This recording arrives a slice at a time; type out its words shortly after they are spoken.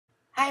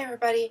Hi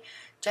everybody,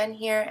 Jen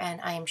here, and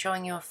I am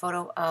showing you a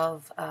photo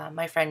of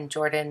my friend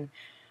Jordan.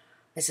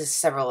 This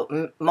is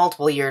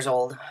multiple years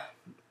old,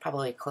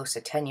 probably close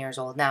to 10 years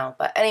old now.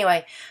 But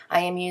anyway, I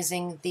am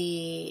using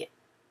the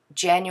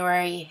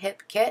January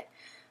hip kit.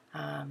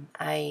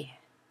 I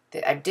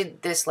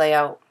did this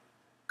layout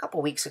a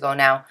couple weeks ago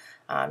now.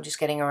 I'm just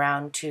getting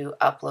around to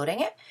uploading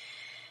it.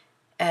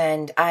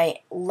 And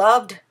I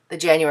loved the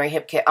January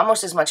hip kit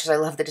almost as much as I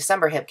love the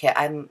December hip kit.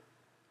 I'm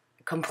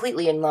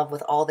completely in love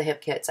with all the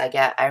hip kits I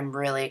get. I'm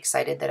really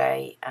excited that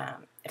I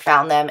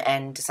found them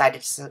and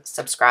decided to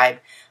subscribe.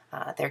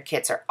 Their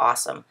kits are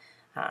awesome,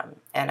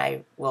 and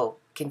I will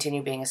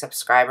continue being a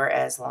subscriber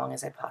as long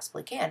as I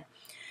possibly can.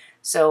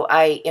 So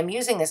I am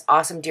using this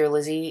awesome Dear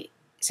Lizzie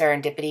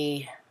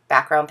Serendipity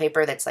background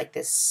paper that's like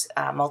this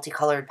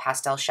multicolored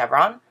pastel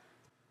chevron,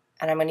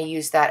 and I'm going to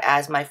use that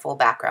as my full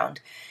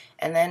background.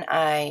 And then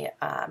I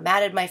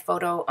matted my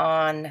photo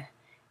on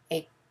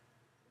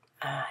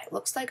it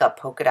looks like a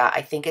polka dot.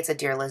 I think it's a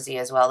Dear Lizzie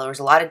as well. There was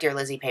a lot of Dear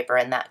Lizzie paper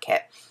in that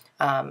kit,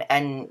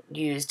 and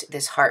used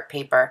this heart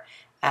paper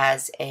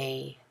as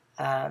a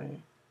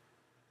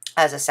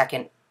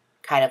second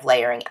kind of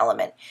layering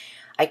element.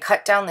 I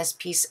cut down this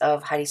piece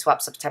of Heidi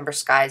Swapp September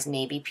Skies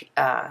navy,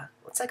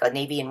 looks like a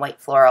navy and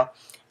white floral,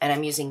 and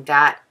I'm using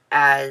that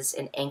as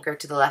an anchor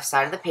to the left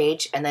side of the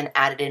page, and then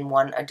added in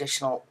one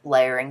additional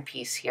layering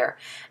piece here.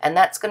 And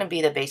that's going to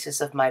be the basis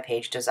of my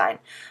page design.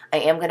 I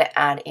am going to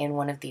add in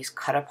one of these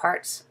cut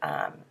aparts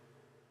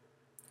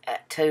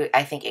to,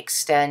 I think,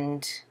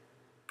 extend,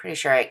 pretty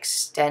sure I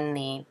extend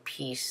the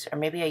piece, or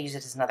maybe I use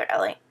it as another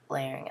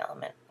layering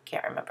element. I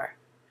can't remember.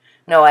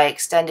 No, I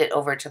extend it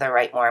over to the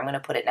right more. I'm going to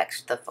put it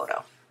next to the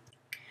photo.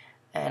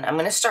 And I'm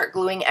going to start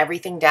gluing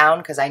everything down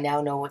because I now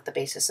know what the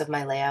basis of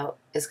my layout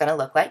is going to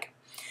look like.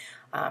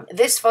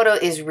 This photo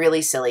is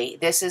really silly.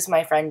 This is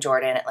my friend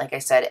Jordan, like I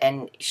said,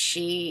 and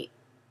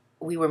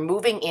we were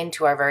moving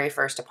into our very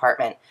first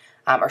apartment,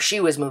 or she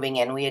was moving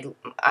in.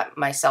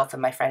 Myself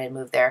and my friend had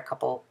moved there a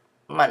couple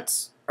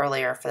months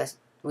earlier for this.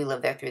 We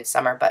lived there through the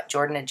summer, but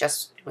Jordan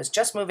was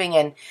just moving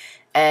in,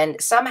 and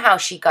somehow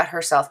she got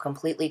herself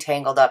completely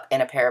tangled up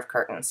in a pair of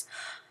curtains.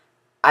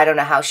 I don't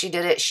know how she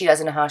did it. She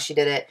doesn't know how she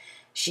did it.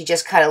 She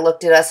just kind of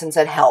looked at us and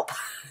said, "Help."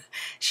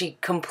 She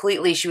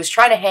was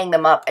trying to hang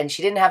them up, and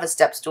she didn't have a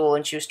step stool,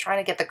 and she was trying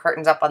to get the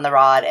curtains up on the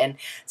rod, and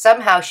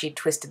somehow she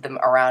twisted them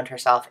around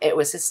herself. It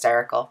was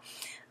hysterical.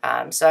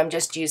 So I'm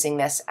just using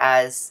this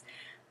as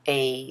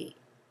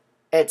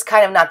it's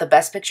kind of not the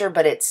best picture,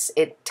 but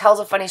it tells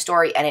a funny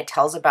story, and it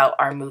tells about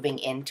our moving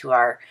into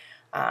our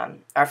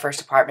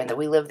first apartment. That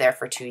we lived there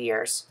for 2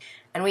 years,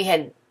 and we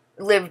had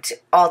lived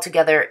all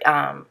together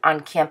on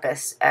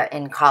campus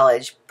in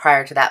college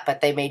prior to that,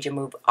 but they made you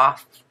move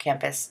off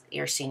campus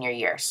your senior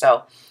year.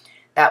 So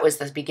that was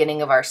the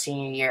beginning of our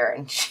senior year,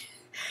 and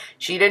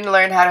she didn't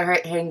learn how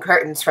to hang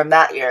curtains from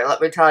that year,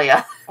 let me tell you.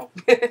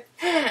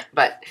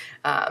 But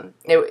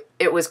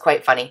it was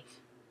quite funny.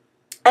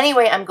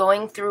 Anyway, I'm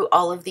going through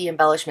all of the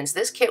embellishments.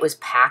 This kit was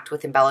packed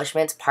with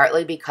embellishments,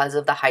 partly because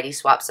of the Heidi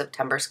Swapp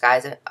September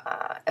Skies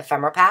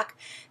ephemera pack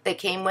that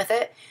came with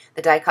it,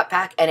 the die cut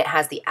pack, and it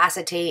has the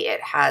acetate,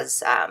 it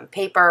has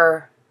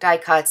paper, die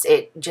cuts,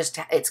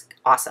 it's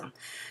awesome.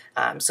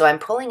 So I'm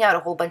pulling out a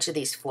whole bunch of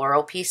these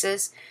floral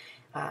pieces.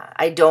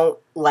 I don't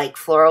like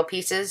floral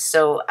pieces,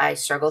 so I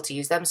struggle to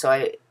use them, so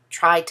I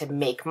try to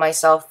make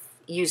myself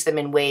use them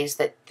in ways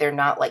that they're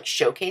not like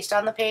showcased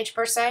on the page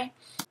per se.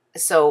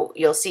 So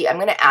you'll see, I'm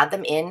going to add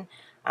them in.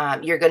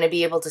 You're going to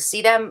be able to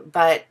see them,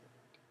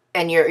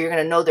 and you're going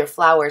to know they're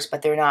flowers,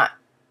 but they're not,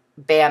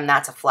 bam,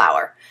 that's a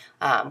flower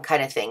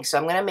kind of thing. So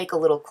I'm going to make a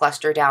little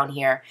cluster down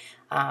here.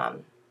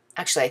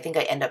 Actually, I think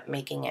I end up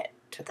making it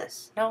to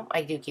this. No,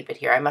 I do keep it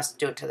here. I must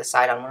do it to the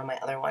side on one of my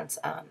other ones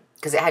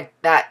because it had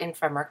that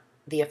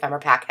the ephemera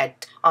pack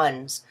had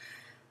tons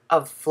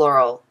of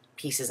floral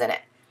pieces in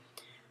it.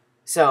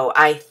 So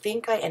I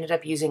think I ended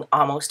up using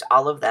almost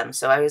all of them,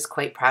 so I was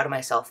quite proud of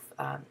myself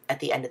at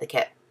the end of the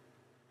kit.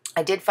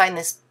 I did find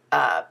this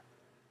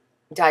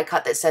die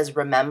cut that says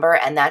 "Remember,"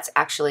 and that's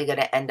actually going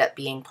to end up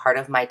being part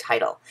of my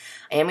title.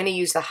 I am going to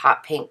use the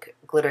hot pink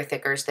glitter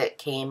thickers that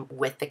came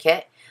with the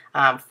kit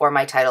for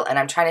my title, and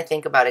I'm trying to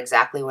think about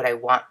exactly what I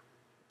want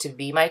to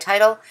be my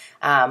title,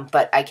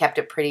 but I kept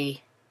it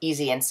pretty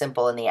easy and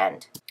simple in the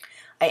end.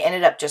 I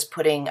ended up just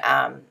putting,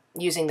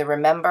 using the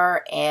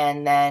 "Remember"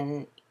 and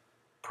then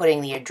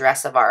putting the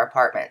address of our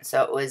apartment.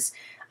 So it was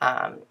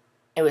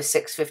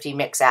 650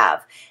 Mix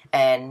Ave,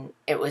 and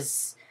I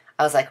was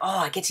like, oh,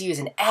 I get to use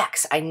an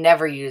X. I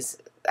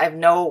have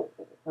no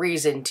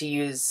reason to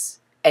use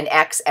an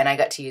X, and I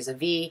got to use a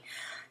V.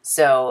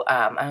 So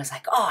I was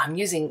like, oh, I'm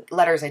using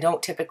letters I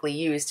don't typically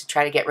use to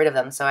try to get rid of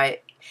them. So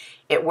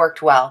it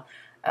worked well.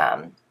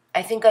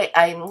 I think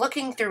I'm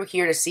looking through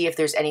here to see if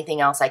there's anything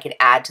else I can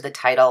add to the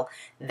title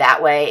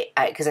that way,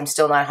 because I'm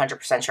still not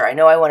 100% sure. I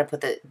know I want to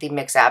put the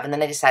Mix Ave, and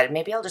then I decided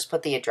maybe I'll just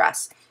put the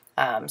address.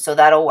 So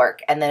that'll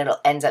work, and then it'll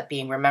ends up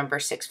being Remember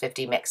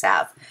 650 Mix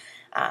Ave,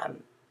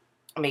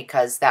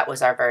 because that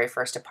was our very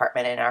first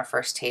apartment and our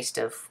first taste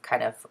of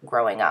kind of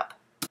growing up.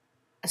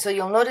 So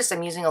you'll notice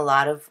I'm using a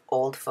lot of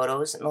old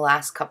photos in the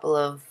last couple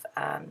of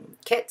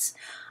kits.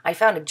 I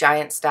found a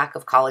giant stack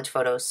of college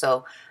photos,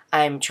 so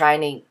I'm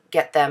trying to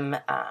get them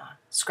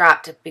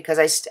scrapped because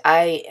I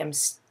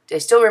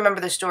still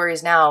remember the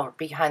stories now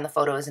behind the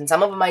photos, and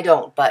some of them I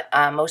don't, but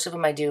most of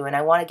them I do, and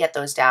I want to get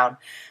those down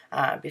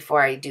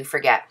before I do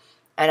forget.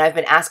 And I've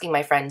been asking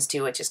my friends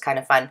too, which is kind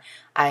of fun.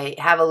 I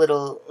have a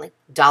little like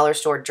dollar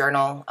store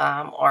journal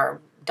or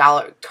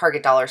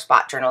Target dollar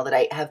spot journal that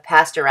I have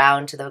passed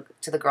around to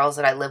the girls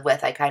that I live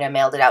with. I kind of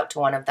mailed it out to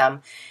one of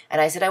them,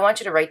 and I said, I want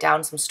you to write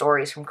down some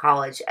stories from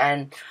college.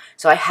 And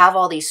so I have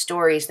all these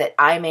stories that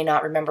I may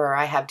not remember, or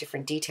I have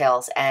different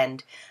details,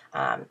 and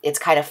it's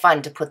kind of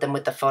fun to put them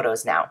with the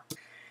photos now.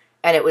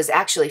 And it was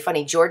actually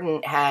funny.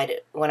 Jordan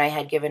had, when I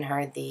had given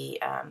her the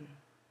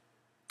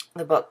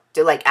book,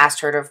 to like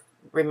asked her to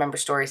remember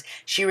stories,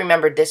 she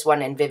remembered this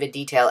one in vivid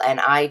detail, and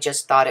I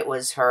just thought it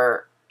was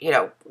her, you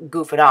know,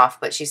 goofing off.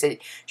 But she said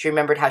she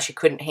remembered how she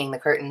couldn't hang the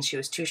curtains. She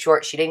was too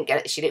short. She didn't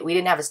get it. We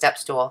didn't have a step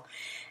stool,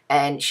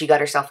 and she got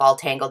herself all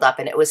tangled up,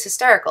 and it was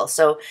hysterical.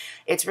 So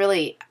it's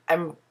really,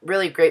 I'm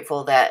really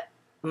grateful that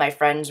my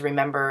friends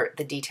remember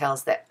the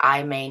details that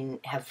I may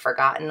have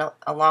forgotten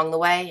along the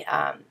way,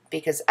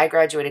 because I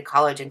graduated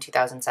college in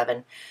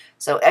 2007.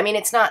 So, I mean,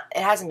 it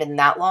hasn't been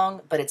that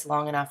long, but it's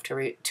long enough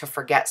to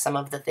forget some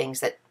of the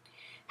things that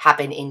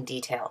happen in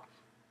detail.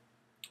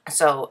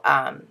 So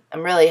I'm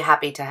really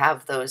happy to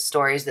have those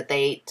stories that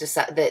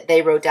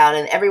they wrote down,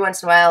 and every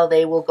once in a while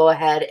they will go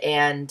ahead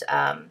and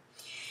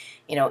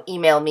you know,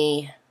 email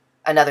me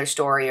another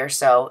story or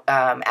so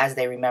as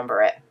they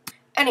remember it.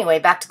 Anyway,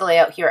 back to the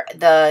layout here.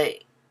 The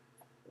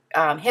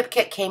hip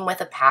kit came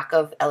with a pack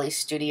of Ellie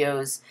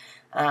Studios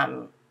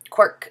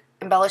cork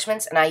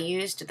embellishments, and I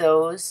used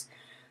those.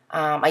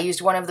 I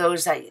used one of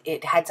those.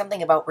 It had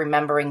something about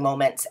remembering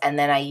moments, and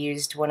then I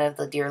used one of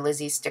the Dear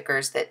Lizzie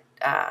stickers that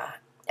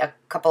a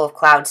couple of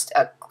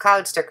a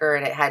cloud sticker,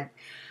 and it had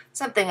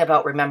something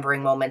about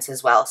remembering moments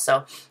as well.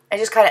 So I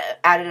just kind of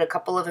added a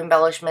couple of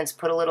embellishments,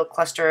 put a little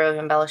cluster of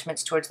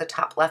embellishments towards the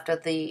top left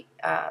of the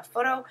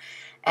photo,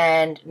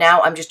 and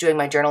now I'm just doing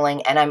my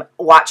journaling, and I'm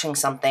watching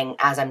something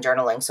as I'm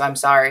journaling, so I'm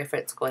sorry if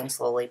it's going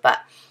slowly, but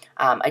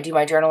I do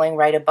my journaling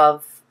right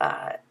above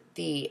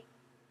the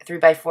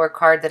 3x4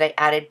 card that I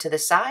added to the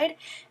side,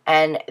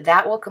 and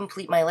that will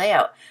complete my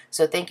layout.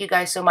 So thank you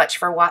guys so much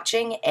for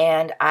watching,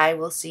 and I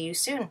will see you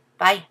soon.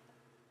 Bye.